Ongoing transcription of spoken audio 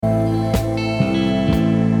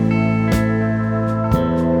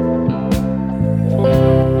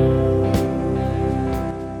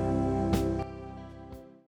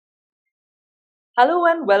Hello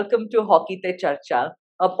and welcome to Hockey Te Charcha,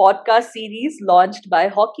 a podcast series launched by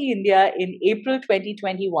Hockey India in April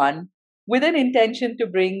 2021 with an intention to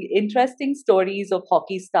bring interesting stories of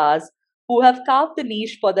hockey stars who have carved the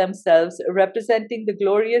niche for themselves, representing the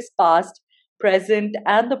glorious past, present,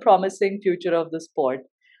 and the promising future of the sport.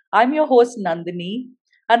 I'm your host, Nandini,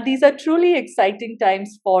 and these are truly exciting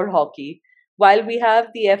times for hockey. While we have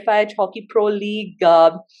the FIH Hockey Pro League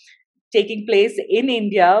taking place in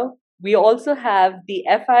India, we also have the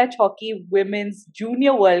FIH Hockey Women's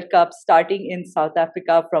Junior World Cup starting in South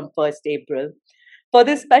Africa from 1st April. For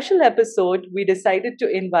this special episode, we decided to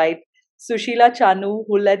invite Sushila Chanu,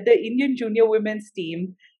 who led the Indian junior women's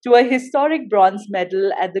team to a historic bronze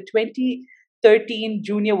medal at the 2013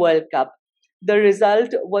 Junior World Cup. The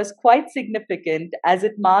result was quite significant as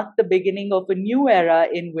it marked the beginning of a new era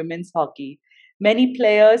in women's hockey. Many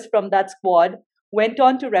players from that squad went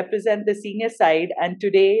on to represent the senior side, and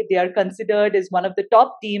today they are considered as one of the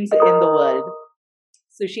top teams in the world.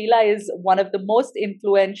 Sushila is one of the most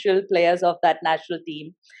influential players of that national team.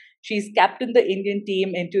 She's captained the Indian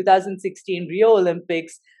team in 2016 Rio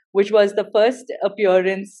Olympics, which was the first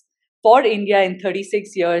appearance for India in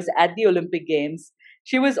 36 years at the Olympic Games.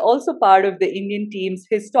 She was also part of the Indian team's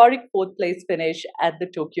historic fourth place finish at the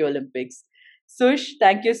Tokyo Olympics. Sush,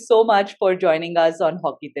 thank you so much for joining us on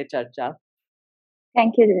Hockey Te Charcha.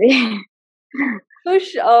 Thank you, Didi.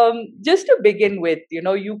 Sush, just to begin with,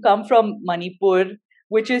 you come from Manipur,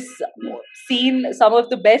 which is seen some of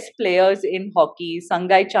the best players in hockey: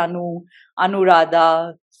 Sangai Chanu,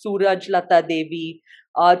 Anuradha, Suraj Lata Devi,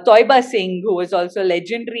 Toiba Singh, who was also a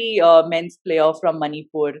legendary men's player from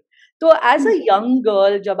Manipur. तो as a young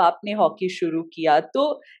girl जब आपने hockey शुरू किया तो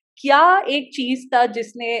क्या एक चीज था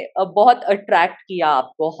जिसने बहुत अट्रैक्ट किया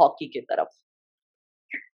आपको हॉकी की तरफ?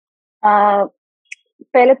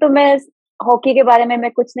 पहले तो मैं हॉकी के बारे में मैं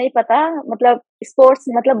कुछ नहीं पता, मतलब स्पोर्ट्स,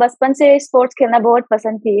 मतलब बचपन से स्पोर्ट्स खेलना बहुत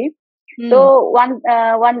पसंद थी। तो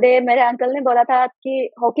वन डे मेरे अंकल ने बोला था कि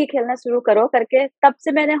हॉकी खेलना शुरू करो करके, तब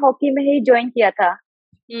से मैंने हॉकी में ही ज्वाइन किया था।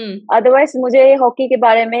 अदरवाइज मुझे हॉकी के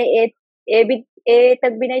बारे में ए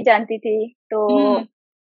तक भी नहीं जानती थी। तो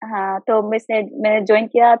हाँ, तो मैंने ज्वाइन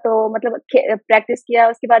किया, तो मतलब प्रैक्टिस किया,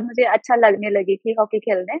 उसके बाद मुझे अच्छा लगने लगी थी हॉकी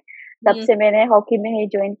खेलने, तब से मैंने हॉकी में ही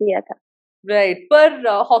ज्वाइन किया था। राइट, पर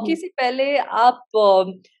हॉकी से पहले आप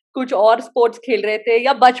कुछ और स्पोर्ट्स खेल रहे थे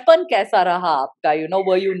या बचपन कैसा रहा आपका?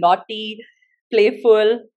 Were you naughty,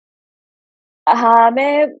 playful? हाँ,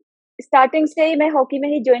 मैं स्टार्टिंग से ही मैं हॉकी में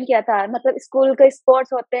ही ज्वाइन किया था। मतलब स्कूल के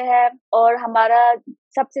स्पोर्ट्स होते हैं और हमारा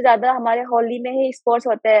सबसे ज्यादा हमारे होली में ही स्पोर्ट्स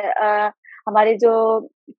होते हैं। हमारे जो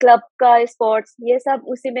क्लब का स्पोर्ट्स, ये सब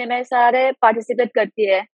उसी में मैं सारे पार्टिसिपेट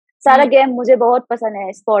करती है। सारा गेम मुझे बहुत पसंद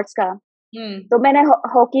है स्पोर्ट्स का। तो मैंने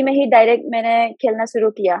हॉकी में ही डायरेक्ट मैंने खेलना शुरू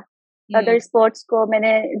किया। अदर स्पोर्ट्स को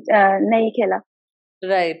मैंने नहीं खेला।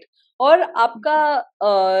 राइट। और आपका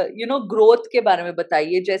ग्रोथ के बारे में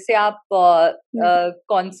बताइए। जैसे आप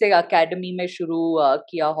कौन से एकेडमी में शुरू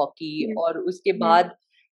किया हॉकी, और उसके बाद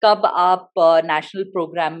कब आप नेशनल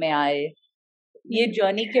प्रोग्राम में आए? ये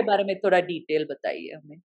जर्नी के बारे में थोड़ा डिटेल बताइए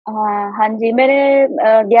हमें। हाँ जी, मैंने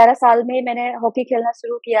 11 साल में मैंने हॉकी खेलना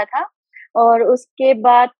शुरू किया था, और उसके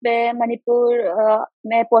बाद मैं मणिपुर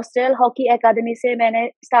में पोस्टल हॉकी एकेडमी से मैंने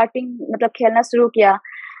स्टार्टिंग मतलब खेलना शुरू किया।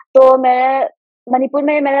 तो मैं मणिपुर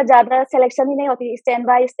में मेरा ज्यादा सिलेक्शन ही नहीं होती, स्टैंड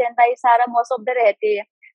बाय सारा मोस्ट ऑफ द रहती है।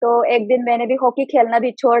 तो एक दिन मैंने भी हॉकी खेलना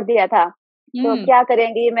भी छोड़ दिया था। तो क्या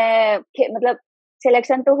करेंगी, मैं मतलब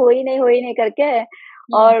सिलेक्शन तो हुई नहीं करके,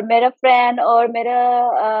 और मेरा फ्रेंड और मेरा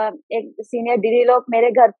एक सीनियर दीदी लोग मेरे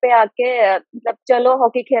घर पे आके मतलब चलो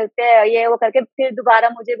हॉकी खेलते हैं, ये वो करके फिर दोबारा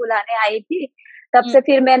मुझे बुलाने आई थी। तब से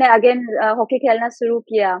फिर मैंने अगेन हॉकी खेलना शुरू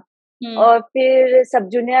किया। और फिर सब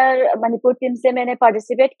जूनियर मणिपुर टीम से मैंने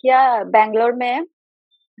पार्टिसिपेट किया बैंगलोर में।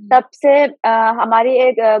 तब से हमारी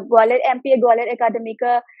एक ग्वालियर एकेडमी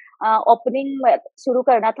का ओपनिंग शुरू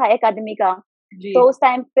करना था एकेडमी का। तो उस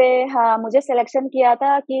टाइम पे हाँ, मुझे सिलेक्शन किया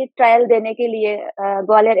था कि ट्रायल देने के लिए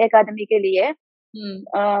ग्वालियर एकेडमी के लिए।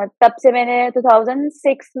 तब से मैंने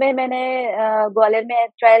 2006 में मैंने ग्वालियर में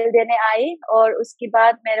ट्रायल देने आई, और उसके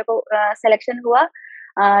बाद मेरे को सिलेक्शन हुआ।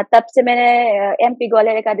 तब से मैंने एमपी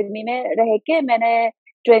ग्वालियर एकेडमी में रह के मैंने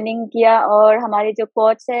ट्रेनिंग किया। और हमारे जो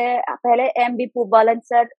कोच है, पहले एमबी पूबालन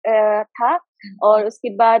सर था, और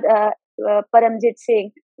उसके बाद परमजीत सिंह,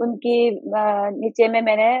 उनकी नीचे में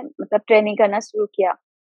मैंने मतलब ट्रेनिंग करना शुरू किया।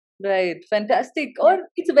 Right, fantastic. और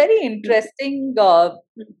it's very interesting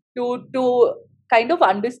to kind of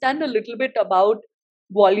understand a little bit about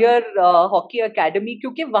Gwalior hockey academy,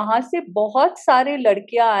 क्योंकि वहां से बहुत सारे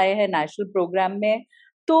लड़कियां आए हैं नेशनल प्रोग्राम में।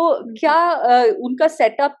 तो क्या उनका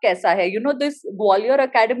सेटअप कैसा है? This Gwalior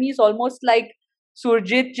academy is almost like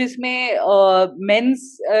Surjit, जिसमें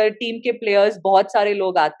मेंस टीम के प्लेयर्स बहुत सारे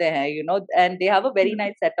लोग आते हैं, and they have a very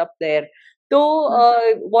nice setup there. तो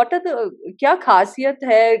व्हाट आर द क्या खासियत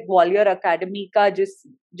है ग्वालियर एकेडमी का,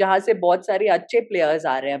 जहाँ से बहुत सारे अच्छे प्लेयर्स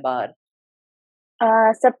आ रहे हैं बाहर?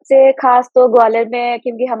 सबसे खास तो ग्वालियर में,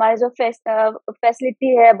 क्योंकि हमारे जो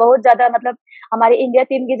फैसिलिटी है बहुत ज़्यादा, मतलब हमारी इंडिया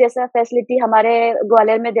टीम की जैसा फैसिलिटी हमारे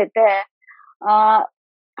ग्वालियर में देते हैं। अ,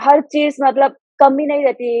 हर चीज़ मतलब कमी नहीं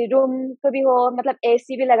रहती, रूम पे भी हो मतलब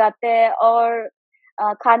एसी भी लगाते हैं, और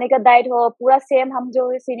खाने का डाइट हो पूरा सेम, हम जो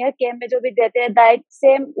सीनियर कैंप में जो भी देते हैं डाइट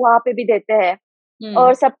सेम वहाँ पे भी देते हैं। हम्म।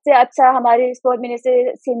 और सबसे अच्छा हमारी स्पोर्ट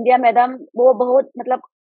मिनिस्टर सिंधिया मैडम, वो बहुत मतलब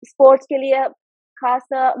स्पोर्ट्स के लिए खास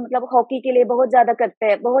मतलब हॉकी के लिए बहुत ज़्यादा करते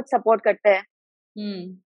हैं, बहुत सपोर्ट करते हैं।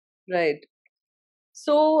 Right.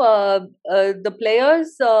 So the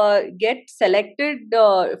players get selected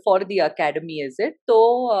for the academy, is it? तो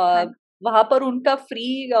हाँ, वहां पर उनका फ्री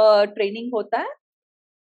ट्रेनिंग होता है?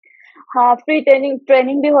 हाँ, फ्री ट्रेनिंग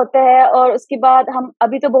ट्रेनिंग भी होता है, और उसके बाद हम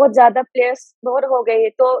अभी तो बहुत ज़्यादा प्लेयर्स बोर हो गए,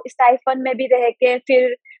 तो स्टाइफन में भी रह के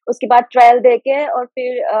फिर उसके बाद ट्रायल दे के और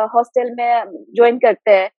फिर हॉस्टल में जॉइन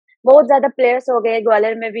करते हैं। बहुत ज़्यादा प्लेयर्स हो गए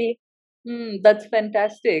ग्वालियर में भी। That's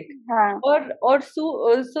fantastic. हाँ। और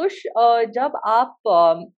सुश, जब आप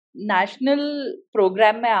नेशनल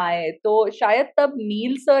प्रोग्राम में आए तो शायद तब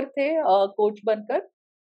नील सर थे कोच बनकर।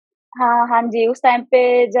 हाँ, हाँ जी, उस टाइम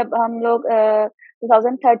पे जब हम लोग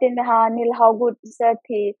 2013 में, हाँ, नील हाउगुड सर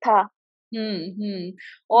था। हम्म। हुँ,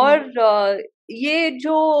 और ये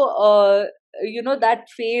जो that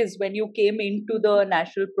phase when you came into the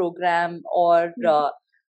national program, और हुँ।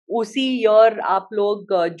 उसी ईयर आप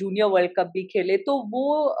लोग जूनियर वर्ल्ड कप भी खेले, तो वो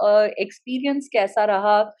एक्सपीरियंस कैसा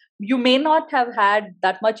रहा? You may not have had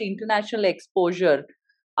that much international exposure.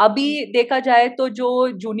 अभी हुँ, देखा जाए तो जो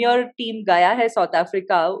जूनियर टीम गया है साउथ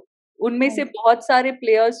अफ्रीका, उनमें हाँ से जी। बहुत सारे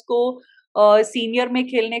प्लेयर्स को सीनियर में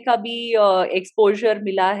खेलने का भी एक्सपोजर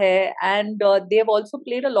मिला है, and they have also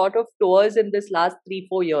played a lot of tours in this last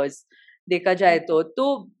 3-4 years, देखा जाए हुँ,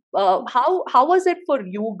 तो how was it for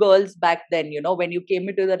you girls back then, when you came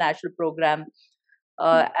into the national program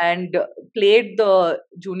hmm. and played the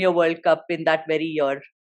junior world cup in that very year?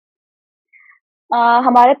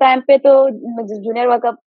 हमारे time पे तो junior world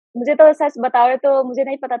cup, मुझे तो सच बताओ तो मुझे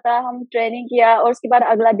नहीं पता था। हम ट्रेनिंग किया और उसके बाद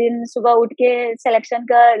अगला दिन सुबह उठ के सिलेक्शन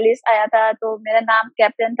का लिस्ट आया था, तो मेरा नाम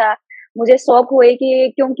कैप्टन था। मुझे शौक हुई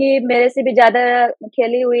कि क्योंकि मेरे से भी ज़्यादा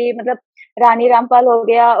खेली हुई, मतलब रानी रामपाल हो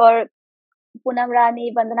गया और पूनम रानी,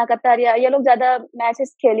 वंदना कटारिया, ये लोग ज़्यादा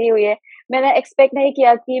मैचेस खेली हुई है। मैंने एक्सपेक्ट नहीं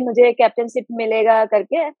किया कि मुझे कैप्टनशिप मिलेगा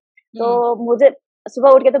करके। तो Hmm. मुझे सुबह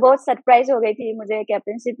उठ के तो बहुत सरप्राइज़ हो गई थी, मुझे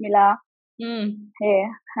कैप्टनशिप मिला Hmm. है।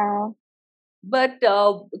 हाँ, But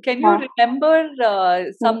can you हाँ। remember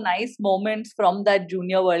hmm. some nice moments from that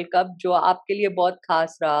junior world cup जो आपके लिए बहुत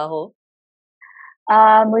खास रहा हो?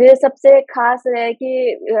 मुझे सबसे ख़ास है कि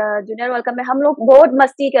जूनियर वर्ल्ड कप में हम लोग बहुत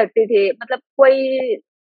मस्ती करते थे। मतलब कोई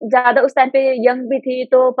ज़्यादा उस टाइम पे यंग भी थी,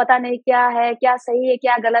 तो पता नहीं क्या है, क्या सही है,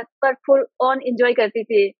 क्या गलत, पर फुल ऑन एन्जॉय करती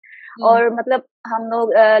थी। Hmm. और मतलब हम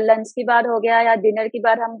लोग लंच के बाद हो गया या डिनर के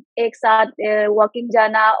बाद हम एक साथ वॉकिंग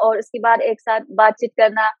जाना और उसके बाद एक साथ बातचीत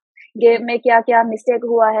करना, गेम में क्या-क्या मिस्टेक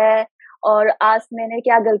हुआ है और आज मैंने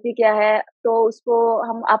क्या गलती किया है, तो उसको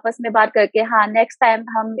हम आपस में बात करके, हाँ, नेक्स्ट टाइम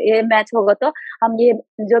हम ये मैच होगा तो हम ये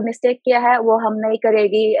जो मिस्टेक किया है वो हम नहीं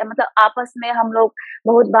करेगी, मतलब आपस में हम लोग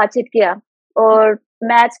बहुत बातचीत किया। और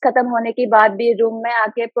मैच खत्म होने के बाद भी रूम में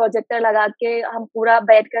आके प्रोजेक्टर लगा के हम पूरा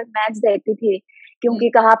बैठकर मैच देखती थी, Hmm. क्योंकि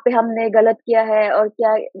कहाँ पे हमने गलत किया है और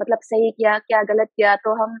क्या मतलब सही किया, क्या गलत किया,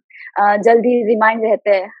 तो हम जल्दी रिमाइंड रहते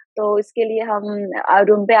हैं। तो इसके लिए हम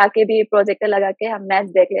रूम पे आके भी प्रोजेक्टर लगा के हम मैच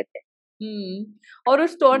देख लेते हैं। और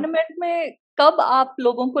उस टूर्नामेंट में कब आप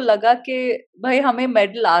लोगों को लगा कि भाई हमें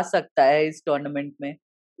मेडल आ सकता है इस टूर्नामेंट में?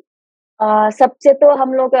 सबसे तो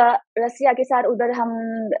हम लोग रसिया के साथ उधर हम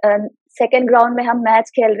अ, सेकंड ग्राउंड में हम मैच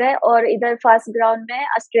खेल रहे हैं और इधर फर्स्ट ग्राउंड में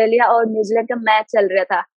ऑस्ट्रेलिया और न्यूजीलैंड का मैच चल रहा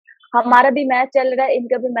था। हुँ। हमारा भी मैच चल रहा है,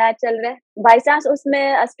 इनका भी मैच चल रहा है। बाय चांस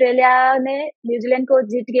उसमें ऑस्ट्रेलिया ने न्यूजीलैंड को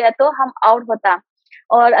जीत गया तो हम आउट होता,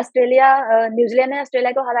 और न्यूजीलैंड ने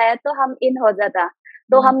ऑस्ट्रेलिया को हराया तो हम इन हो जाता।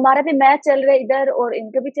 तो हुँ। हमारा भी मैच चल रहा है इधर और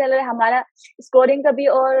इनका भी चल रहा है, हमारा स्कोरिंग का भी,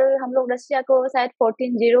 और हम लोग रसिया को शायद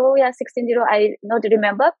 14-0 या 16-0, आई नॉट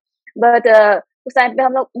रिमेंबर। बट उस टाइम पे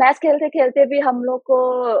हम लोग मैच खेलते-खेलते भी हम लोग को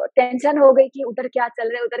टेंशन हो गई कि उधर क्या चल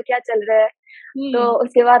रहा है, उधर क्या चल रहा है। तो हुँ।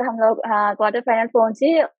 उसके बाद हम लोग, हाँ, क्वार्टर फाइनल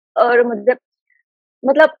पहुँचे और मुझे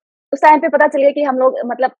मतलब उस टाइम पे पता चल गया कि हम लोग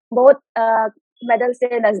मतलब बहुत मेडल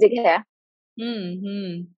से नज़दीक है। Hmm,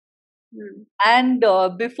 hmm. Hmm, and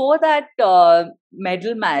before that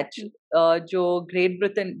medal match hmm, जो ग्रेट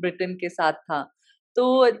ब्रिटेन ब्रिटेन के साथ था,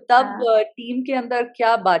 तो तब हाँ। टीम के अंदर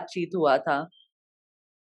क्या बातचीत हुआ था?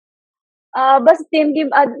 बस टीम की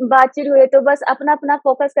बातचीत हुई तो बस अपना-अपना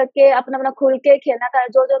फ़ोकस करके अपना-अपना खुल के खेलना था।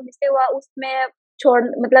 जो-जो मिस्टेक हुआ उसमें छोड़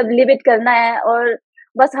मतलब लीव इट करना है और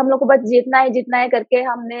बस हम लोग को बस जीतना है करके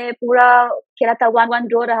हमने पूरा खेला था। 1-1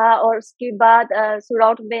 ड्रॉ रहा और उसके बाद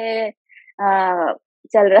शूटआउट में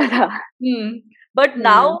चल रहा था। Hmm. But hmm,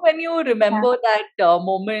 now, when you हाँ, remember that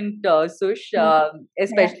moment, Sush, हुँ, या,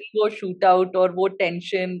 especially वो shootout और वो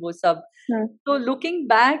tension, वो सब, हुँ। so looking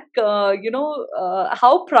back, how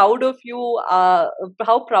proud of you,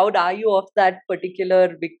 how proud are you of that particular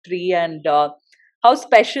victory, and how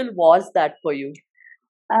special was that for you?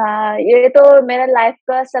 अ, ये तो मेरा लाइफ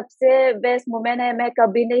का सबसे बेस्ट मोमेंट है, मैं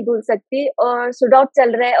कभी नहीं भूल सकती और शूटआउट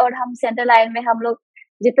चल रहे हैं और हम सेंटर लाइन में हम लोग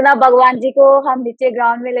जितना भगवान जी को हम नीचे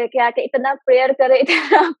ग्राउंड में लेके आके इतना प्रेयर करे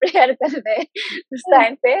इतना प्रेयर कर रहे हैं उस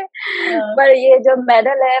टाइम पे। Uh, पर ये जो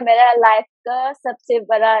मेडल है मेरा लाइफ का सबसे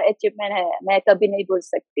बड़ा अचीवमेंट है, मैं कभी नहीं भूल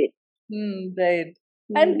सकती। right.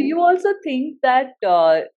 And do hmm, you also think that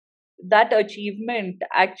that achievement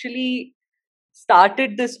actually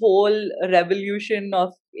started this whole revolution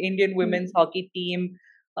of Indian hmm, women's hockey team?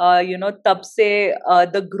 तब से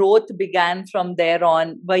the growth began from there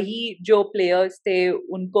on. वही जो players थे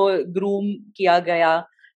उनको groom किया गया.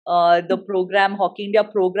 The program, Hockey India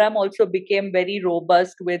program, also became very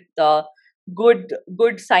robust with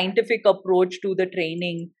good scientific approach to the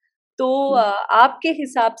training. तो हुँ। आपके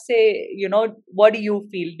हिसाब से, what do you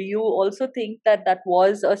feel? Do you also think that that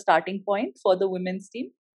was a starting point for the women's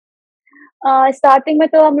team? Starting में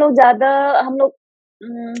तो हम लोग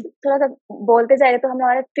थोड़ा-सा बोलते जाएँ तो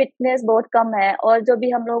हमारा फिटनेस बहुत कम है और जो भी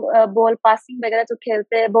हम लोग बॉल पासिंग वगैरह जो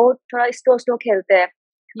खेलते हैं, बहुत थोड़ा स्लो-स्लो खेलते हैं।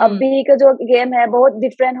 Hmm. अभी का जो गेम है बहुत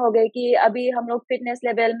डिफरेंट हो गई कि अभी हम लोग फिटनेस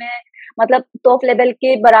लेवल में मतलब टॉप लेवल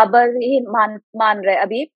के बराबर ही मान मान रहे हैं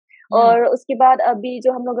अभी। Hmm. और उसके बाद अभी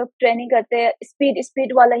जो हम लोग अब ट्रेनिंग करते हैं, स्पीड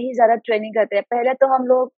स्पीड वाला ही ज़्यादा ट्रेनिंग करते हैं। पहले तो हम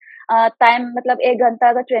लोग टाइम मतलब 1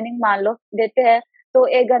 घंटा का ट्रेनिंग मान लो देते हैं, तो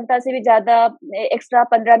 1 घंटा से भी ज़्यादा एक्स्ट्रा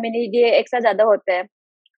 15 मिनट ये एक्स्ट्रा ज़्यादा होते हैं।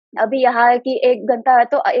 अभी यहाँ है कि 1 घंटा है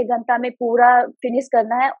तो 1 घंटा में पूरा फिनिश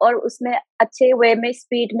करना है और उसमें अच्छे वे में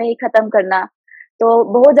स्पीड में ही खत्म करना। तो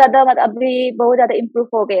बहुत ज़्यादा अभी बहुत ज़्यादा इम्प्रूव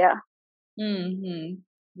हो गया। Hmm.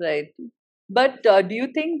 Right. But do you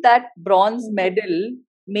think that bronze hmm, medal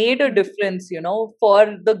made a hmm, difference, for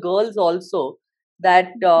the girls also? That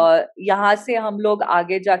हुँ, यहाँ से हम लोग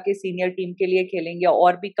आगे जाके सीनियर टीम के लिए खेलेंगे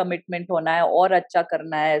और भी कमिटमेंट होना है और अच्छा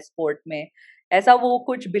करना है स्पोर्ट में, ऐसा वो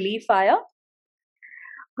कुछ बिलीफ आया?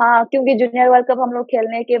 हाँ, क्योंकि जूनियर वर्ल्ड कप हम लोग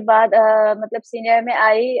खेलने के बाद मतलब सीनियर में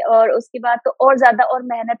आई और उसके बाद तो और ज़्यादा और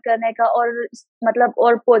मेहनत करने का और मतलब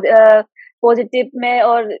और पॉजिटिव में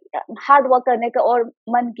और हार्ड वर्क करने का और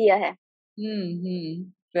मन किया है।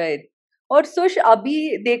 राइट। और सुश,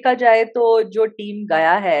 अभी देखा जाए तो जो टीम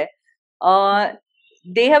गया है,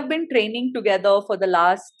 they have been training together for the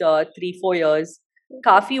last 3-4 years.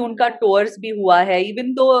 काफी उनका टूर्स भी हुआ है,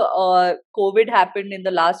 even though Covid happened in the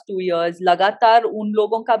last 2 years, लगातार उन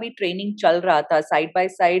लोगों का भी ट्रेनिंग चल रहा था side by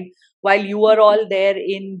side, while you are all there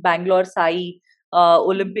in Bangalore SAI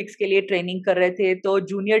Olympics के लिए ट्रेनिंग कर रहे थे, तो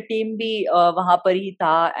जूनियर टीम भी वहां पर ही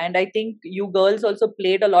था, and I think you girls also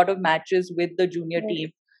played a lot of matches with the junior yes, team.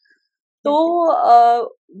 So, yes.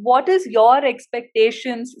 what is your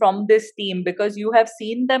expectations from this team? Because you have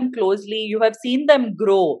seen them closely, you have seen them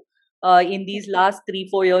grow in these last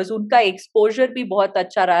 3-4 years. उनका exposure भी बहुत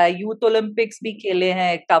अच्छा रहा है. Youth Olympics भी खेले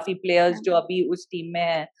हैं काफी players जो अभी उस team में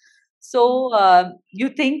हैं. So, you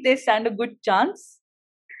think they stand a good chance?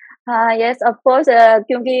 हाँ, यस ऑफ कोर्स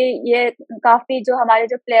क्योंकि ये काफ़ी जो हमारे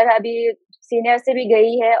जो प्लेयर है अभी सीनियर से भी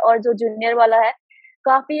गई है और जो जूनियर वाला है,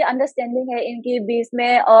 काफ़ी अंडरस्टैंडिंग है इनके बीच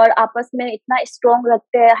में और आपस में इतना स्ट्रॉन्ग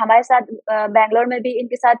रखते हैं। हमारे साथ बैंगलोर में भी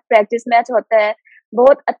इनके साथ प्रैक्टिस मैच होता है।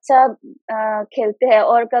 बहुत अच्छा खेलते हैं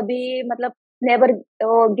और कभी मतलब नेवर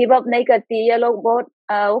वो गिव अप नहीं करती। ये लोग बहुत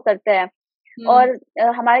वो करते हैं। Hmm. और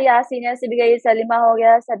हमारे यहाँ सीनियर से भी गई सलीमा हो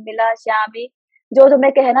गया, शर्मिला, श्यामी, जो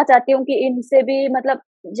मैं कहना चाहती हूँ कि इनसे भी मतलब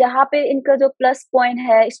जहाँ पे इनका जो प्लस पॉइंट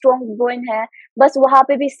है, स्ट्रॉन्ग पॉइंट है, बस वहाँ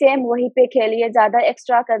पे भी सेम वहीं पे खेलिए, ज़्यादा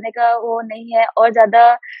एक्स्ट्रा करने का वो नहीं है और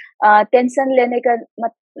ज़्यादा टेंशन लेने का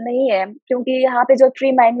मत नहीं है, क्योंकि यहाँ पे जो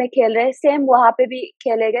फ्री माइंड में खेल रहे हैं, सेम वहाँ पे भी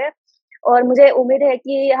खेलेंगे और मुझे उम्मीद है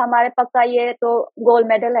कि हमारे पक्का ये तो गोल्ड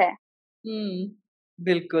मेडल है। हम्म,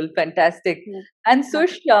 बिल्कुल फैंटास्टिक. हुँ, एंड हाँ।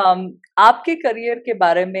 सुश, आपके करियर के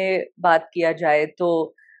बारे में बात किया जाए तो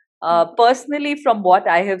hmm, personally from what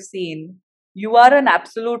I have seen, you are an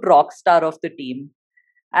absolute rock star of the team.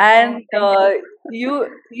 And thank you.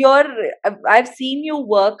 you I've seen you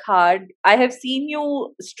work hard, I have seen you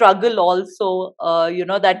struggle also,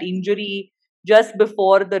 that injury just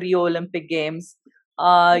before the Rio Olympic Games.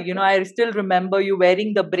 I still remember you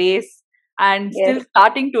wearing the brace and Yes. still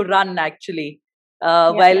starting to run actually,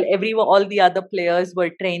 Yeah. while all the other players were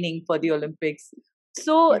training for the Olympics.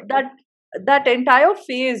 So Yes. that entire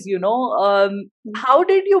phase, Mm. how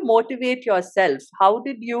did you motivate yourself? How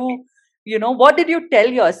did you, what did you tell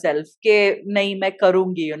yourself? Ke nahi, main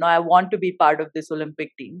karungi. I want to be part of this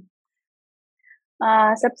Olympic team.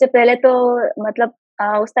 सबसे पहले तो मतलब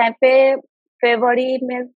उस time पे फरवरी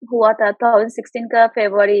में हुआ था, 2016 का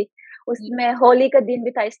फरवरी। उसमें होली का दिन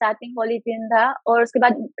भी था, स्टार्टिंग होली दिन था, और उसके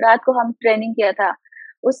बाद रात को हम ट्रेनिंग किया था।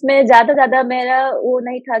 उसमें ज़्यादा मेरा वो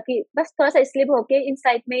नहीं था कि बस थोड़ा-सा स्लिप होके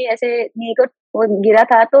इनसाइड में ही ऐसे नी को वो गिरा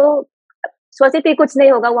था, तो सोची थी कुछ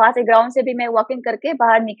नहीं होगा। वहाँ से ग्राउंड से भी मैं वॉकिंग करके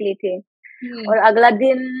बाहर निकली थी, और अगला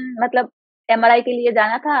दिन मतलब एमआरआई के लिए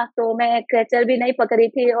जाना था, तो मैं क्रेचर भी नहीं पकड़ी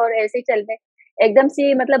थी और ऐसे ही चल गए। एकदम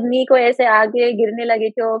से मतलब नी को ऐसे आगे गिरने लगी,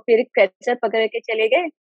 तो फिर क्रेचर पकड़ के चले गए,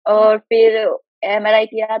 और फिर एमआरआई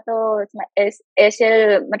किया तो उसमें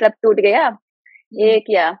एशियल मतलब टूट गया, ये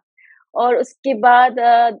किया। और उसके बाद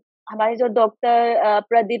हमारे जो डॉक्टर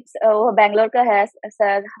प्रदीप वो बैंगलोर का है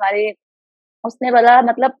सर हमारे, उसने बोला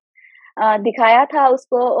मतलब दिखाया था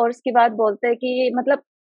उसको, और उसके बाद बोलते हैं कि मतलब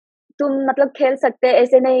तुम मतलब खेल सकते हैं,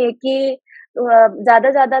 ऐसे नहीं है कि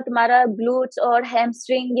ज़्यादा तुम्हारा ग्लूट्स और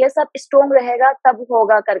हैमस्ट्रिंग ये सब स्ट्रॉन्ग रहेगा तब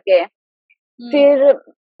होगा करके। फिर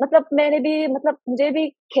मतलब मैंने भी मतलब मुझे भी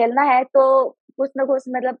खेलना है, तो कुछ ना कुछ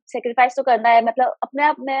मतलब सैक्रिफाइस तो करना है, मतलब अपने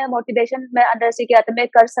आप में मोटिवेशन मैं अंदर से किया था, मैं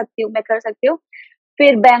कर सकती हूँ, मैं कर सकती हूँ।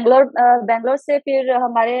 फिर बैंगलोर से फिर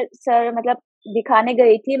हमारे सर मतलब दिखाने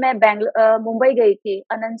गई थी मैं, मुंबई गई थी।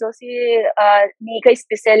 अनंत जोशी नी का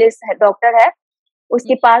स्पेशलिस्ट है, डॉक्टर है,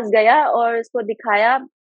 उसके पास गया और उसको दिखाया,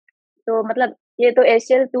 तो मतलब ये तो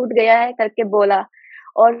एशियल टूट गया है करके बोला।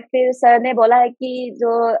 और फिर सर ने बोला है कि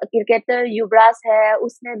जो क्रिकेटर युवराज है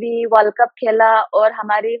उसने भी वर्ल्ड कप खेला, और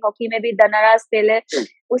हमारी हॉकी में भी धनराज पहले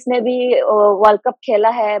उसने भी वर्ल्ड कप खेला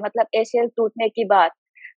है, मतलब एशियल टूटने की बात।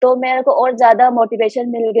 तो मेरे को और ज्यादा मोटिवेशन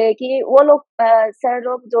मिल गए कि वो लोग सर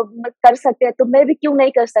लोग जो कर सकते हैं तो मैं भी क्यों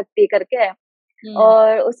नहीं कर सकती करके।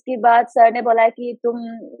 और उसके बाद सर ने बोला कि तुम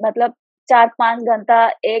मतलब 4-5 घंटा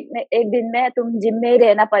एक दिन में तुम जिम में ही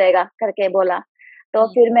रहना पड़ेगा करके बोला। तो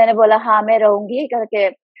फिर मैंने बोला हाँ, मैं रहूँगी करके।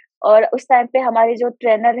 और उस टाइम पे हमारी जो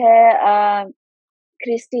ट्रेनर है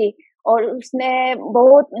क्रिस्टी, और उसने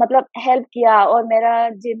बहुत मतलब हेल्प किया, और मेरा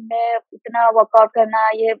जिम में इतना वर्कआउट करना,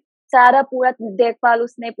 ये सारा पूरा देखभाल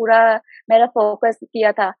उसने पूरा मेरा फोकस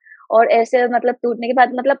किया था। और ऐसे मतलब टूटने के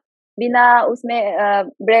बाद मतलब बिना उसमें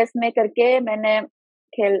ब्रेस में करके मैंने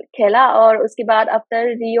खेला, और उसके बाद आफ्टर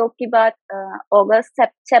रियो की बात अगस्त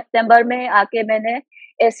सितंबर में आके मैंने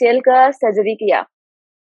एसीएल का सर्जरी किया।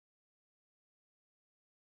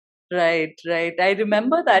 Right, I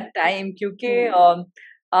remember that time, क्योंकि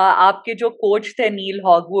आपके जो कोच थे नील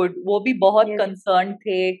हॉगवुड, वो भी बहुत Yes. कंसर्न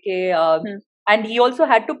थे कि हुँ, and he also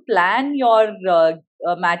had to plan your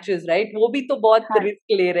matches, right? वो भी तो बहुत हाँ,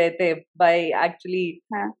 रिस्क ले रहे थे बाय एक्चुअली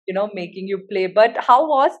हाँ। Making you play. But how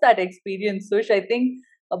was that experience? Sush, I think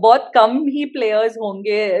बहुत कम ही प्लेयर्स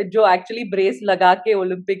होंगे जो एक्चुअली ब्रेस लगा के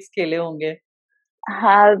ओलंपिक्स खेले होंगे।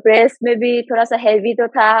 हाँ, ब्रेस्ट में भी थोड़ा-सा हेवी तो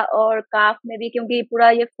था, और काफ में भी, क्योंकि पूरा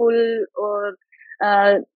ये फुल और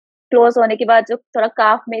क्लोज़ होने के बाद जो थोड़ा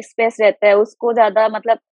काफ में स्पेस रहता है, उसको ज़्यादा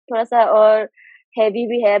मतलब थोड़ा-सा और हेवी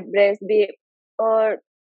भी है ब्रेस्ट भी। और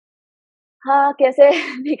हाँ, कैसे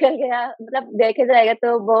निकल गया मतलब देखे जाएगा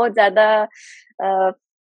तो बहुत ज़्यादा अ,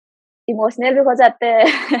 इमोशनल भी हो जाते हैं।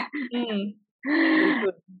 हुँ,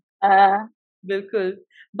 बिल्कुल। अ, Bilkul.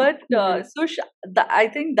 But hmm, Sush, I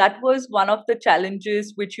think that was one of the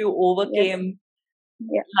challenges which you yes, overcame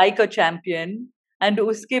या like a champion. And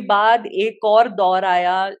उसके बाद एक और दौर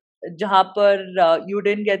आया जहाँ पर you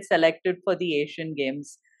didn't get selected for the Asian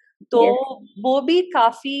Games. तो यस, वो भी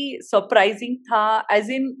काफी surprising था,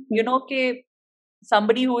 as in हुँ, कि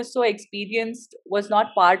somebody who is so experienced was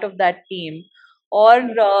not part of that team.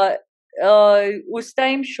 और यस, उस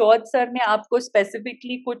टाइम शौद सर ने आपको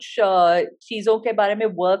स्पेसिफिकली कुछ चीजों के बारे में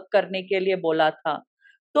वर्क करने के लिए बोला था,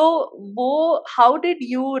 तो वो how did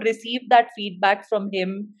you receive that feedback from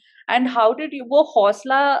him, and how did you वो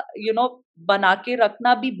हौसला बना के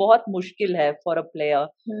रखना भी बहुत मुश्किल है for a player,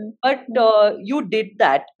 hmm, but hmm, you did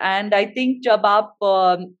that. And I think जब आप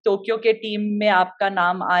टोक्यो के टीम में आपका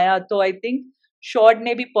नाम आया, तो आई थिंक शॉर्ड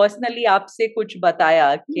ने भी पर्सनली आपसे कुछ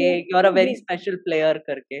बताया कि yes, you are a very ji, special player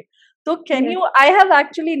करके। So can yes, you, I have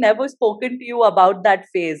actually never spoken to you about that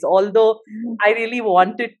phase, although hmm, I really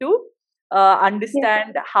wanted to yes,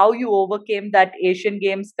 understand how you overcame that Asian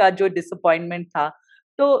Games का जो disappointment था.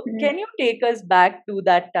 So hmm. can you take us back to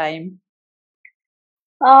that time?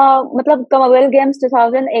 मतलब Commonwealth games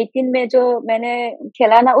 2018 में जो मैंने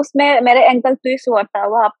खेला ना, उसमें मेरे एंकल ट्विस्ट हुआ था।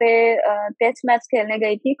 वहाँ पे टेस्ट मैच खेलने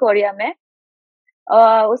गई थी कोरिया में।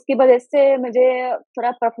 उसकी वजह से मुझे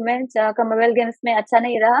थोड़ा परफॉर्मेंस कॉमनवेल्थ गेम्स में अच्छा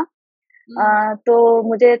नहीं रहा। हम्म, तो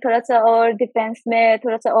मुझे थोड़ा-सा और डिफेंस में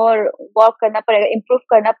थोड़ा-सा और वर्क करना पड़ेगा, इम्प्रूव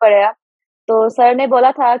करना पड़ेगा। तो सर ने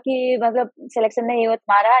बोला था कि मतलब सिलेक्शन नहीं हुआ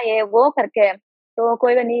तुम्हारा ये वो करके, तो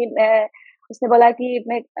कोई बात नहीं। मैं उसने बोला कि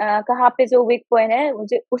मैं कहाँ पे जो वीक पॉइंट है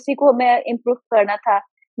मुझे उसी को मैं इम्प्रूव करना था।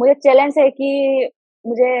 मुझे चैलेंज है कि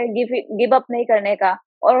मुझे गिव अप नहीं करने का।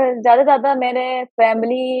 और ज़्यादा से ज़्यादा मेरे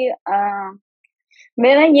फैमिली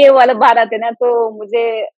मेरा ये वाला बात आते ना तो मुझे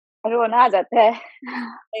रोना आ जाता है।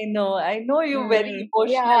 I know you're very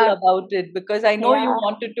emotional या about it because I know या you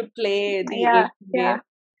wanted to play the या Asian या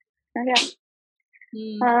game. या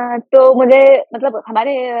Hmm. तो मुझे मतलब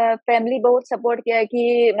हमारे फैमिली बहुत सपोर्ट किया है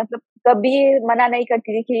कि मतलब कभी मना नहीं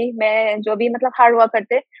करती थी कि मैं जो भी मतलब हार्ड वर्क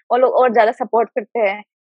करते, वो लोग और ज़्यादा सपोर्ट करते हैं।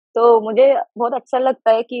 तो मुझे बहुत अच्छा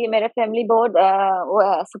लगता है कि मेरे फैमिली बहुत वो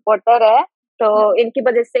है सपोर्टर है, तो इनकी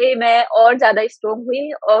वजह से ही मैं और ज़्यादा स्ट्रॉन्ग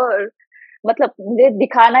हुई। और मतलब मुझे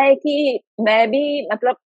दिखाना है कि मैं भी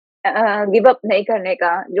मतलब गिव अप नहीं करने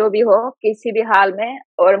का, जो भी हो किसी भी हाल में।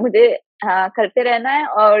 और मुझे करते रहना है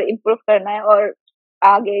और इम्प्रूव करना है और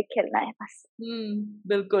आगे खेलना है बस।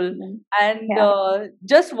 Bilkul. हुँ, And या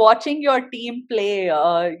just watching your team play,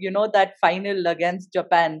 that final against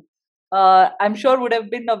Japan, I'm sure would have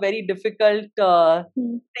been a very difficult hmm.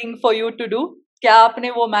 thing for you to do. क्या आपने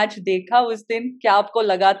वो मैच देखा उस दिन? क्या आपको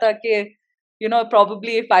लगा था कि,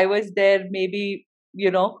 probably if I was there, maybe,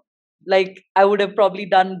 like I would have probably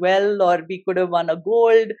done well or we could have won a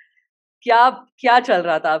gold. क्या क्या चल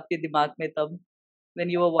रहा था आपके दिमाग में तब when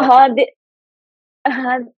you were watching? हाँ,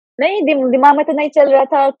 हाँ, नहीं दिमाग में तो नहीं चल रहा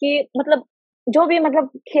था कि मतलब जो भी मतलब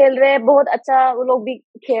खेल रहे हैं बहुत अच्छा, वो लोग भी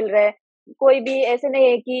खेल रहे हैं। कोई भी ऐसे नहीं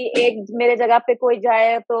है कि एक मेरे जगह पे कोई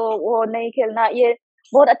जाए तो वो नहीं खेलना, ये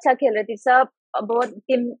बहुत अच्छा खेल रही थी सब। बहुत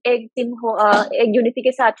टीम एक यूनिटी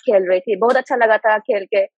के साथ खेल रही थी। बहुत अच्छा लगा था खेल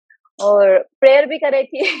के। और प्रेयर भी कर रही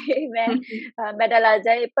थी मैं मेडल आ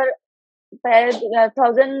जाए। पर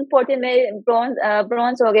 2014 में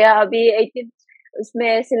ब्रॉन्ज हो गया, अभी 18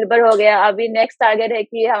 उसमें सिल्वर हो गया। अभी नेक्स्ट टारगेट है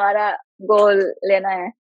कि हमारा गोल्ड लेना है।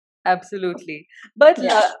 Absolutely. But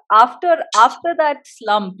या after that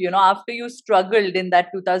slump, after you struggled in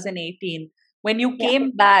that 2018, when you या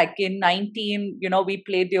came back in 19, we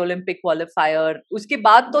played the Olympic qualifier. Uske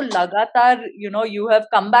baad to lagatar, you have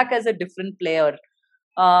come back as a different player.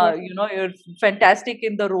 Yes. You're fantastic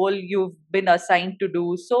in the role you've been assigned to do.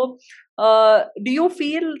 So, do you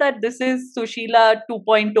feel that this is Sushila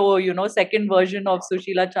 2.0, second version of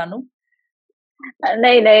Sushila Chanu?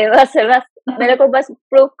 नहीं, नहीं, बस मेरे को बस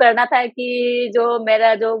prove करना था कि जो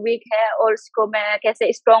मेरा जो वीक है और उसको मैं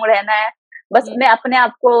कैसे स्ट्रॉन्ग रहना है। बस मैं अपने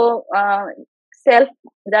आप को सेल्फ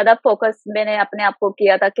ज़्यादा फ़ोकस मैंने अपने आप को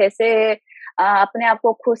किया था, कैसे अपने आप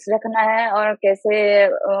को खुश रखना है और कैसे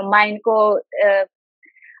माइंड को अ,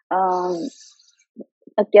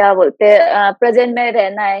 क्या बोलते हैं प्रेज़ेंट में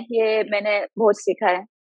रहना है, ये मैंने बहुत सीखा है।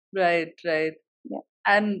 Right, right. या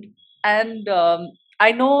and and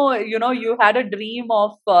I know you had a dream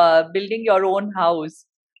of building your own house.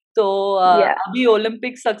 So या abhi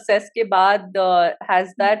Olympic success ke baad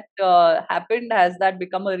has that happened? Has that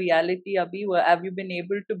become a reality? Abhi have you been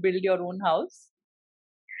able to build your own house?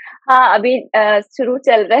 हाँ, अभी शुरू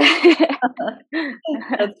चल रहा है।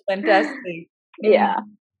 That's fantastic. या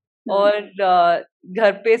Hmm. और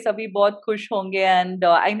घर पे सभी बहुत खुश होंगे and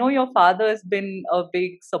I know your father has been a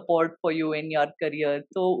big support for you in your career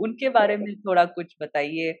तो उनके बारे में थोड़ा कुछ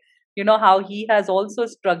बताइए how he has also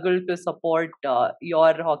struggled to support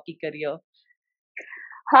your hockey career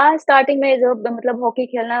हाँ, स्टार्टिंग में जब मतलब हॉकी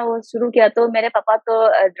खेलना वो शुरू किया तो मेरे पापा तो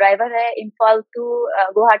ड्राइवर है इम्फाल टू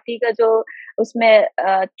गुवाहाटी का जो उसमें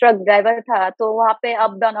ट्रक ड्राइवर था, तो वहाँ पे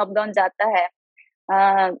अप डाउन जाता है।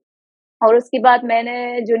 अ, और उसके बाद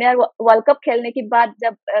मैंने जूनियर वर्ल्ड कप खेलने के बाद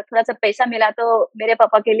जब थोड़ा-सा पैसा मिला तो मेरे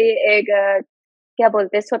पापा के लिए एक क्या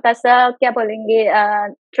बोलते हैं छोटा-सा क्या बोलेंगे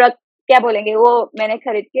ट्रक क्या बोलेंगे वो मैंने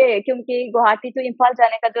खरीद के, क्योंकि गुवाहाटी टू इम्फाल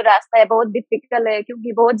जाने का जो रास्ता है बहुत डिफिकल्ट है,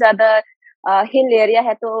 क्योंकि बहुत ज़्यादा हिल एरिया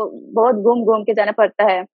है, तो बहुत घूम-घूम के जाना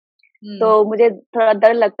पड़ता है। तो हम्म मुझे थोड़ा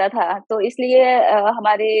डर लगता था, तो इसलिए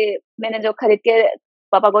हमारे मैंने जो खरीद के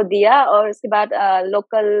पापा को दिया और उसके बाद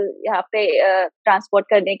लोकल यहाँ पे ट्रांसपोर्ट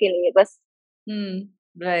करने के लिए बस।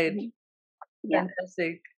 राइट हुँ, या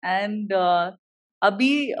फैंटास्टिक एंड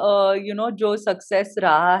अभी जो सक्सेस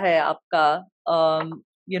रहा है आपका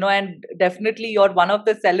and definitely you are one of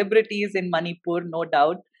the celebrities in Manipur no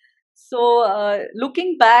doubt so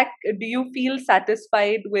looking back do you feel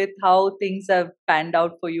satisfied with how things have panned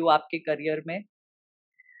out for you आपके करियर में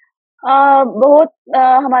बहुत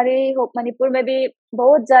हमारे हो मणिपुर में भी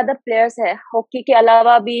बहुत ज़्यादा प्लेयर्स हैं, हॉकी के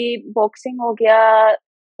अलावा भी बॉक्सिंग हो गया,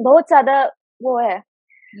 बहुत ज़्यादा वो है।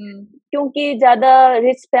 हम्म क्योंकि ज्यादा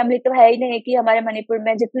रिच फैमिली तो है ही नहीं कि हमारे मणिपुर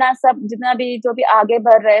में जितना भी जो भी आगे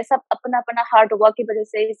बढ़ रहे हैं सब अपना अपना हार्ड वर्क की वजह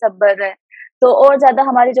से ही सब बढ़ रहे हैं। तो और ज्यादा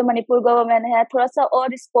हमारी जो मणिपुर गवर्नमेंट है थोड़ा सा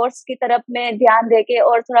और स्पोर्ट्स की तरफ में ध्यान देके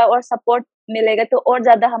और थोड़ा और सपोर्ट मिलेगा तो और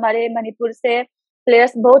ज्यादा हमारे मणिपुर से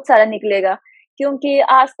प्लेयर्स बहुत सारा निकलेगा। क्योंकि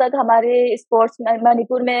आज तक हमारे स्पोर्ट्स में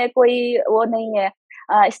मणिपुर में कोई वो नहीं है,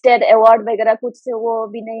 स्टेट अवार्ड वगैरह कुछ वो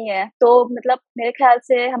भी नहीं है। तो मतलब मेरे ख्याल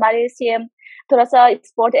से हमारे सीएम थोड़ा सा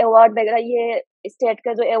स्पोर्ट अवार्ड वगैरह ये स्टेट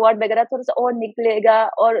का जो अवार्ड वगैरह थोड़ा सा और निकलेगा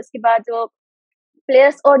और उसके बाद जो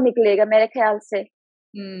प्लेयर्स और निकलेगा मेरे ख्याल से।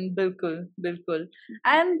 बिल्कुल बिल्कुल।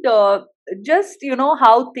 And just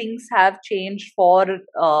how things have changed for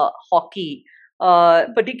hockey,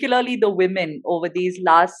 particularly the women over these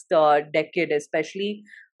last decade especially.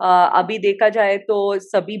 अभी देखा जाए तो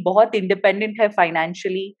सभी बहुत इंडिपेंडेंट है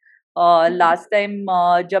फाइनेंशियली। लास्ट टाइम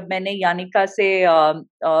जब मैंने यानिका से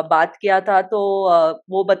बात किया था तो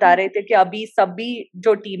वो बता रहे थे कि अभी सभी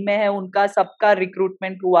जो टीम में है उनका सबका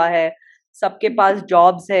रिक्रूटमेंट हुआ है, सबके पास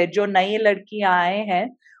जॉब्स है। जो नई लड़कियां आए हैं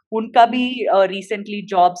उनका भी रिसेंटली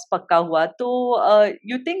जॉब्स पक्का हुआ। तो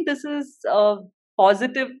you think this is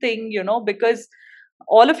positive thing, because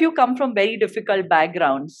all of you come from very difficult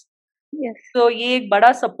backgrounds. Yes. तो ये एक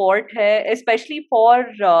बड़ा सपोर्ट है specially for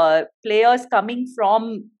players coming from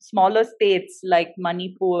smaller states like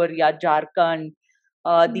Manipur या Jharkhand,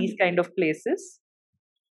 these kind of places.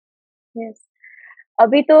 Yes.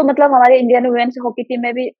 अभी तो मतलब हमारे इंडियन वुमेन्स हॉकी टीम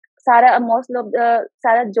में भी सारा मोस्ट लोग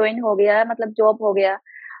सारा ज्वाइन हो गया है, मतलब जॉब हो गया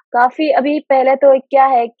काफी। अभी पहले तो क्या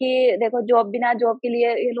है कि देखो जॉब, बिना जॉब के लिए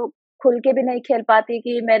ये लोग खुल के भी नहीं खेल पाती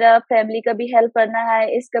कि मेरा फैमिली का भी हेल्प करना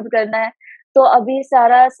है, इसका भी करना है। तो अभी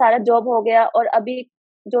सारा सारा जॉब हो गया और अभी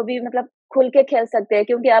जो भी मतलब खुल के खेल सकते हैं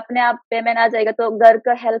क्योंकि अपने आप पेमेंट आ जाएगा तो घर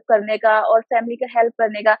का हेल्प करने का और फैमिली का हेल्प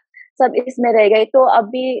करने का सब इसमें रह गई। तो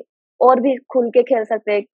अभी और भी खुल के खेल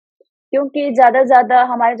सकते हैं क्योंकि ज्यादा से ज्यादा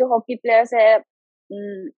हमारे जो हॉकी प्लेयर्स है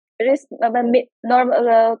रिस्क नॉर्मल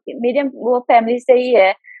मीडियम वो फैमिली से ही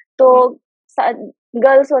है। तो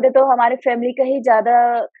गर्ल्स होते तो हमारे फैमिली का ही ज्यादा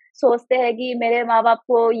सोचते हैं कि मेरे माँ बाप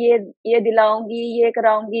को ये दिलाऊंगी, ये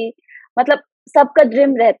कराऊंगी, मतलब सबका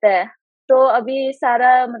ड्रीम रहता है। तो अभी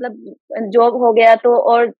सारा मतलब जॉब हो गया तो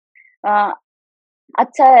और अ,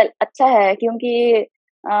 अच्छा है क्योंकि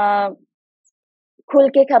अ, खुल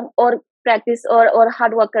के हम और प्रैक्टिस और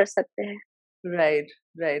हार्ड वर्क कर सकते हैं। Right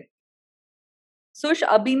right. सुश,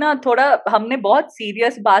 अभी ना थोड़ा हमने बहुत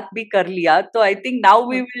सीरियस बात भी कर लिया, तो I think now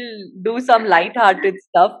we will do some light hearted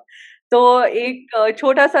stuff. तो एक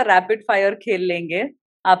छोटा सा रैपिड फायर खेल लेंगे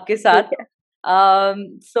आपके ठीक साथ। है।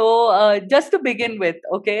 So just to begin with,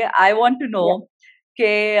 okay, I want to know या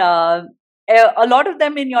कि a lot of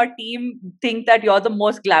them in your team think that you're the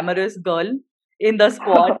most glamorous girl in the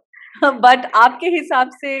squad. But आपके हिसाब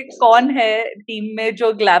से कौन है टीम में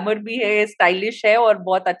जो ग्लैमर भी है, स्टाइलिश है और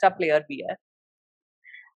बहुत अच्छा प्लेयर भी है?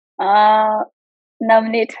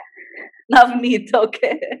 नवनीत। नवनीत,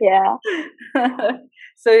 ओके। या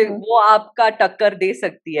सो वो आपका टक्कर दे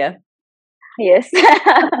सकती है। Yes.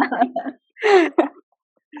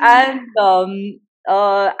 And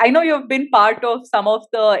I know you've been part of some of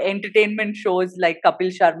the entertainment shows like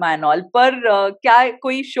Kapil Sharma and all, पर क्या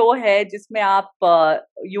कोई शो है जिसमें आप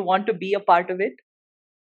you want to be a part of it?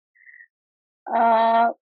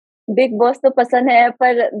 Bigg Boss तो पसंद है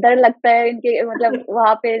पर डर लगता है इनके मतलब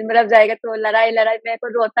वहां पे मतलब जाएगा तो लड़ाई लड़ाई मेरे को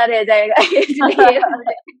रोता रह जाएगा इसलिए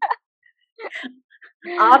मुझे।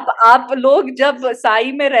 आप लोग जब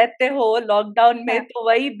साई में रहते हो लॉकडाउन में हाँ, तो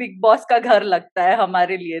वही बिग बॉस का घर लगता है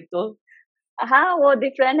हमारे लिए तो। हाँ वो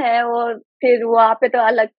डिफरेंट है वो, फिर वहां पे तो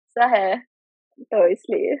अलग सा है तो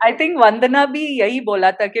इसलिए। आई थिंक वंदना भी यही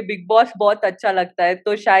बोला था कि बिग बॉस बहुत अच्छा लगता है,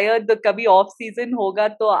 तो शायद कभी ऑफ सीजन होगा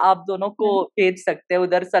तो आप दोनों को भेज सकते हैं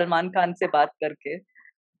उधर सलमान खान से बात करके।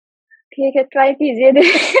 ठीक है, ट्राई कीजिए।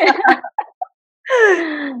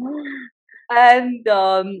 And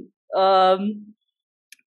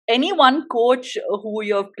any one coach who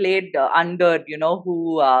you have played under,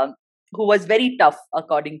 who was very tough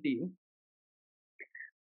according to you?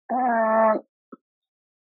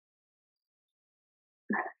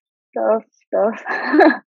 Tough tough.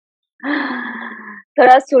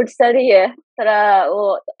 थोड़ा सूट सर ही है, थोड़ा वो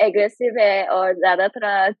एग्रेसिव है और ज्यादा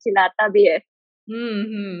थोड़ा चिल्लाता भी है।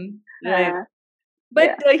 Right. हाँ।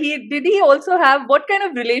 But या did he also have, what kind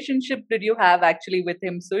of relationship did you have actually with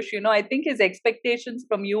him, Sush? I think his expectations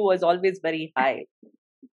from you was always very high.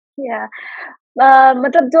 या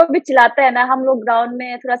मतलब जो भी चिल्लाता है ना, हम लोग ग्राउंड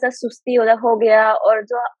में थोड़ा-सा सुस्ती हो गया और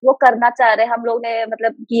जो वो करना चाह रहे हैं हम लोग ने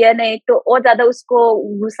मतलब किया नहीं तो और ज़्यादा उसको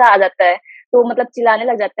गुस्सा आ जाता है, तो मतलब चिल्लाने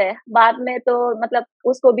लग जाता है। बाद में तो मतलब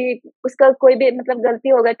उसको भी उसका कोई भी मतलब गलती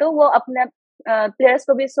हो गई तो वो अपने प्लेयर्स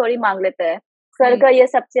को भी सॉरी मांग लेते हैं। सर का ये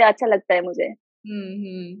सबसे अच्छा लगता है मुझे।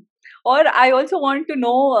 और I also want to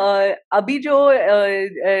know, अभी जो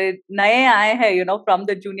नए आए हैं from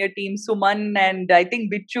the junior team, Suman and I think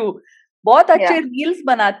Bichu, बहुत अच्छे Yeah, रील्स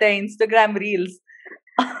बनाते हैं, इंस्टाग्राम रील्स।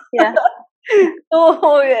 yeah. तो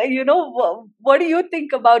what do you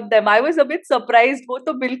think about them? I was a bit surprised, वो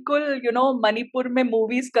तो बिल्कुल मणिपुर में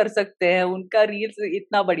मूवीज कर सकते हैं, उनका रील्स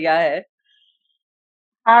इतना बढ़िया है।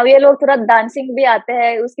 हाँ, ये लोग थोड़ा डांसिंग भी आते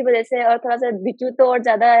हैं उसकी वजह से, और थोड़ा-सा बिच्चू तो और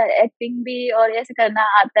ज़्यादा एक्टिंग भी और ऐसे करना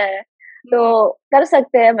आता है, तो कर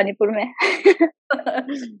सकते हैं मणिपुर में।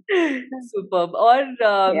 सुपर्ब। और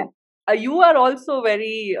yeah you are also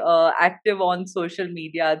very active on social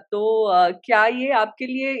media, तो क्या ये आपके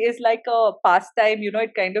लिए is like a pastime,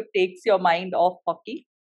 it kind of takes your mind off hockey?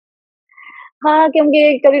 हाँ,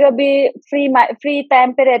 क्योंकि कभी-कभी फ्री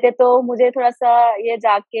टाइम पे रहते तो मुझे थोड़ा-सा ये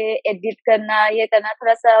जाके एडिट करना, ये करना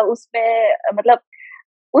थोड़ा-सा उसमें मतलब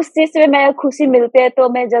उस चीज़ से मैं खुशी मिलती है तो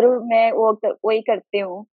मैं ज़रूर मैं वही करती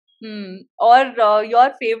हूँ। और your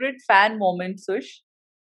favourite fan moment, Sush?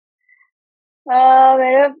 अ,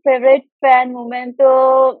 मेरा फेवरेट फैन मोमेंट तो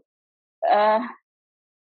अ,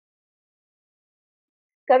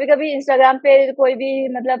 कभी-कभी इंस्टाग्राम पे कोई भी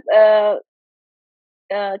मतलब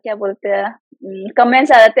क्या बोलते हैं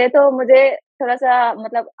कमेंट्स आ जाते हैं तो मुझे थोड़ा-सा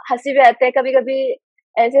मतलब हँसी भी आती है, कभी-कभी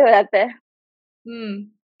ऐसे हो जाता है। हम्म,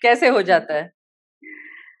 कैसे हो जाता है?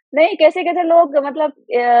 नहीं, कैसे-कैसे लोग मतलब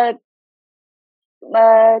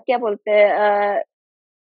क्या बोलते हैं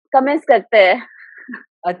कमेंट्स करते हैं।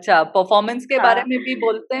 अच्छा, परफॉर्मेंस के बारे हाँ। में भी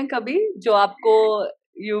बोलते हैं कभी, जो आपको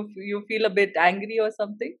you you feel a bit angry और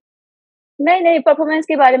समथिंग? नहीं, नहीं परफॉर्मेंस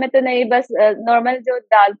के बारे में तो नहीं, बस नॉर्मल जो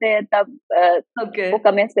डालते हैं तब ओके। वो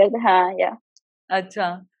कमेंट्स करते हैं। हाँ, या अच्छा।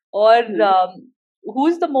 और हुँ। Who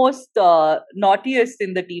is the most naughtiest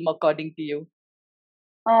in the team according to you?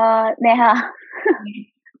 Neha.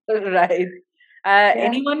 Right. Yeah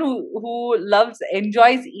Anyone who loves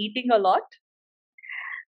enjoys eating a lot?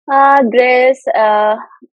 Grace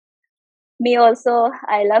me also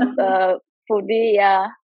I love foodie yeah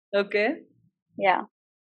Okay. या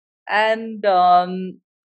And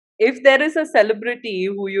if there is a celebrity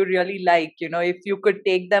who you really like, if you could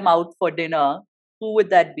take them out for dinner, who would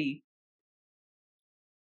that be?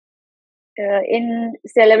 इन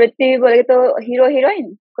celebrity बोले तो hero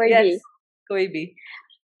heroine कोई भी। Yes, koi bhi.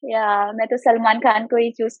 या मैं तो सलमान खान को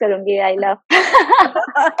ही चूज़ करूँगी, I love.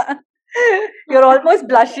 You're almost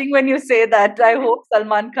blushing when you say that. I hope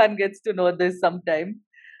Salman Khan gets to know this sometime.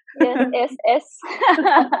 Yes, yes, yes.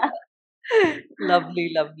 Lovely,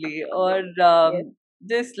 lovely. Or yes,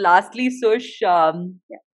 just lastly, Sush, या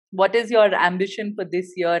what is your ambition for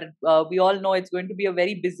this year? We all know it's going to be a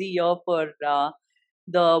very busy year for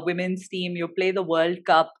the women's team. You play the World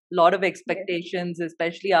Cup, a lot of yes, expectations,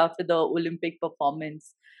 especially after the Olympic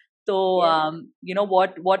performance. So, yes.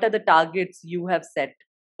 what are the targets you have set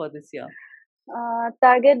for this year?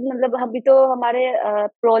 Target मतलब अभी तो हमारे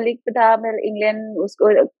pro league पे था, फिर England उसको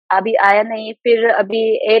अभी आया नहीं, फिर अभी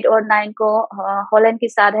 8 और 9 को हॉलैंड के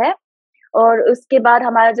साथ है, और उसके बाद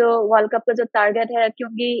हमारा जो वर्ल्ड कप का जो टारगेट है,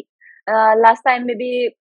 क्योंकि लास्ट टाइम में भी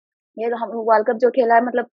ये हम वर्ल्ड कप जो खेला है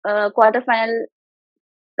मतलब क्वार्टर फाइनल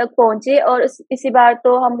तक पहुंचे, और इसी बार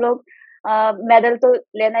तो हम लोग मेडल तो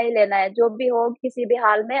लेना ही लेना है, जो भी हो किसी भी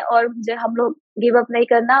हाल में, और मुझे हम लोग गिव अप नहीं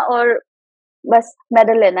करना और बस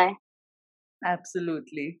मेडल लेना है।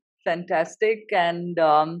 Absolutely. Fantastic. And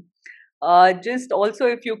just also,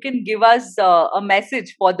 if you can give us a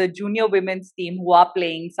message for the junior women's team who are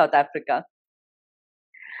playing South Africa.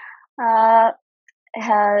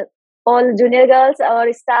 All junior girls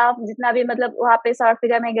और स्टाफ जितना भी मतलब वहाँ पे साउथ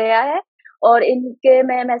अफ्रीका में गया है, और इनके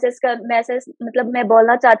मैं मैसेज मतलब मैं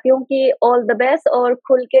बोलना चाहती हूँ कि ऑल द बेस्ट और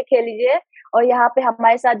खुल के खेलिए, और यहाँ पे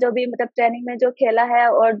हमारे साथ जो भी मतलब ट्रेनिंग में जो खेला है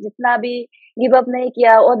और जितना भी गिव अप नहीं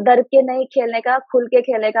किया और डर के नहीं खेलने का, खुल के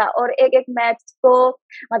खेलने का, और एक एक मैच को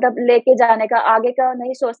मतलब लेके जाने का, आगे का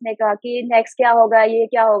नहीं सोचने का कि नेक्स्ट क्या होगा, ये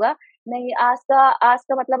क्या होगा। नहीं, आज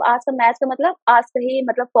का मतलब आज का मैच का मतलब आज से ही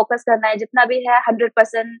मतलब फ़ोकस करना है, जितना भी है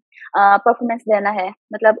 100% परफॉर्मेंस देना है।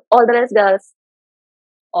 मतलब all the best girls.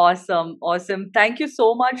 Awesome, awesome. Thank you so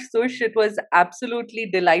much, Sush. It was absolutely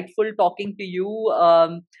delightful talking to you.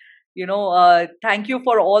 Thank you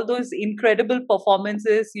for all those incredible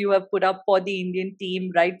performances you have put up for the Indian team,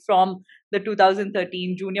 right from the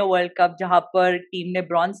 2013 Junior World Cup, जहाँ पर team ने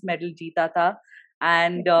bronze medal जीता था.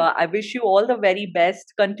 And I wish you all the very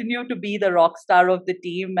best. Continue to be the rock star of the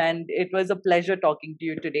team. And it was a pleasure talking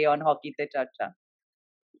to you today on Hockey Te Chacha.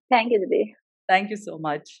 Thank you दीदी। Thank you so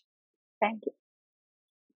much. Thank you.